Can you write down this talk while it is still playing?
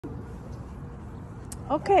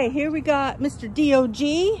Okay, here we got Mr.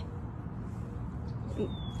 D.O.G.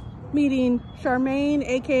 meeting Charmaine,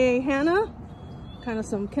 aka Hannah. Kind of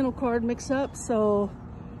some kennel card mix-up, so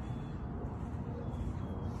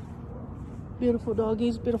beautiful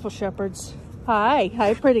doggies, beautiful shepherds.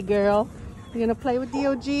 Hi, pretty girl. You gonna play with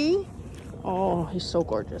D.O.G? Oh, he's so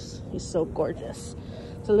gorgeous. He's so gorgeous.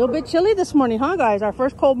 It's a little bit chilly this morning, huh, guys? Our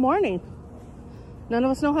first cold morning. None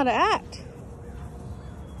of us know how to act.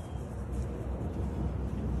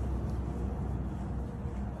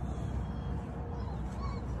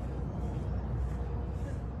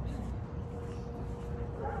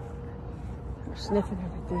 We're sniffing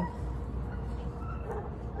everything.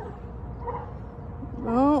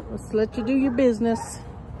 Oh, let's let you do your business.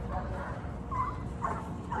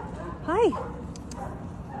 Hi.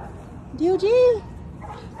 D.O.G.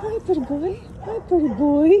 Hi, pretty boy. Hi, pretty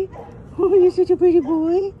boy. Oh, you're such a pretty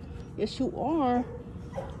boy. Yes, you are.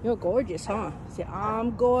 You're gorgeous, huh? Say,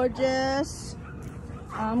 I'm gorgeous.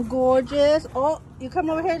 I'm gorgeous. Oh, you come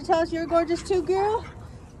over here to tell us you're gorgeous too, girl?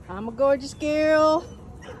 I'm a gorgeous girl.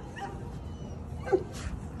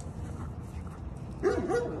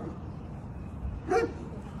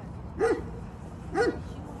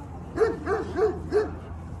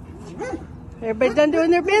 Everybody done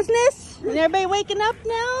doing their business? And everybody waking up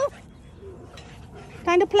now?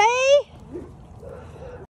 Time to play?